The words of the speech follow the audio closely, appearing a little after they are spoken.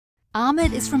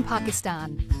Ahmed is from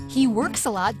Pakistan. He works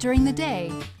a lot during the day.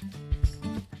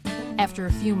 After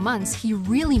a few months, he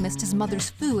really missed his mother's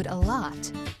food a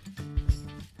lot.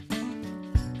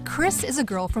 Chris is a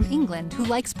girl from England who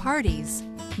likes parties.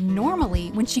 Normally,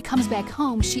 when she comes back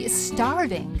home, she is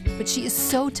starving, but she is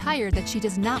so tired that she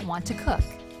does not want to cook.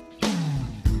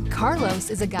 Carlos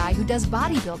is a guy who does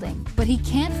bodybuilding, but he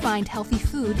can't find healthy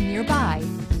food nearby.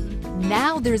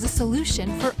 Now there's a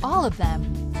solution for all of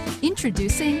them.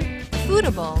 Introducing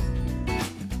Fooduble.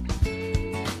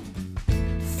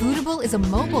 Fooduble is a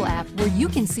mobile app where you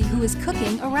can see who is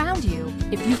cooking around you.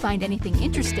 If you find anything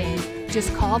interesting,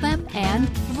 just call them and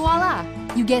voila!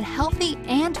 You get healthy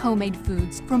and homemade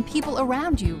foods from people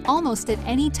around you almost at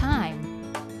any time.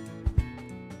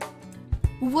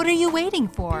 What are you waiting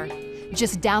for?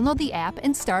 Just download the app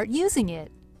and start using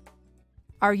it.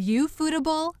 Are you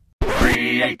Fooduble?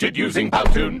 Created using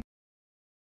Powtoon.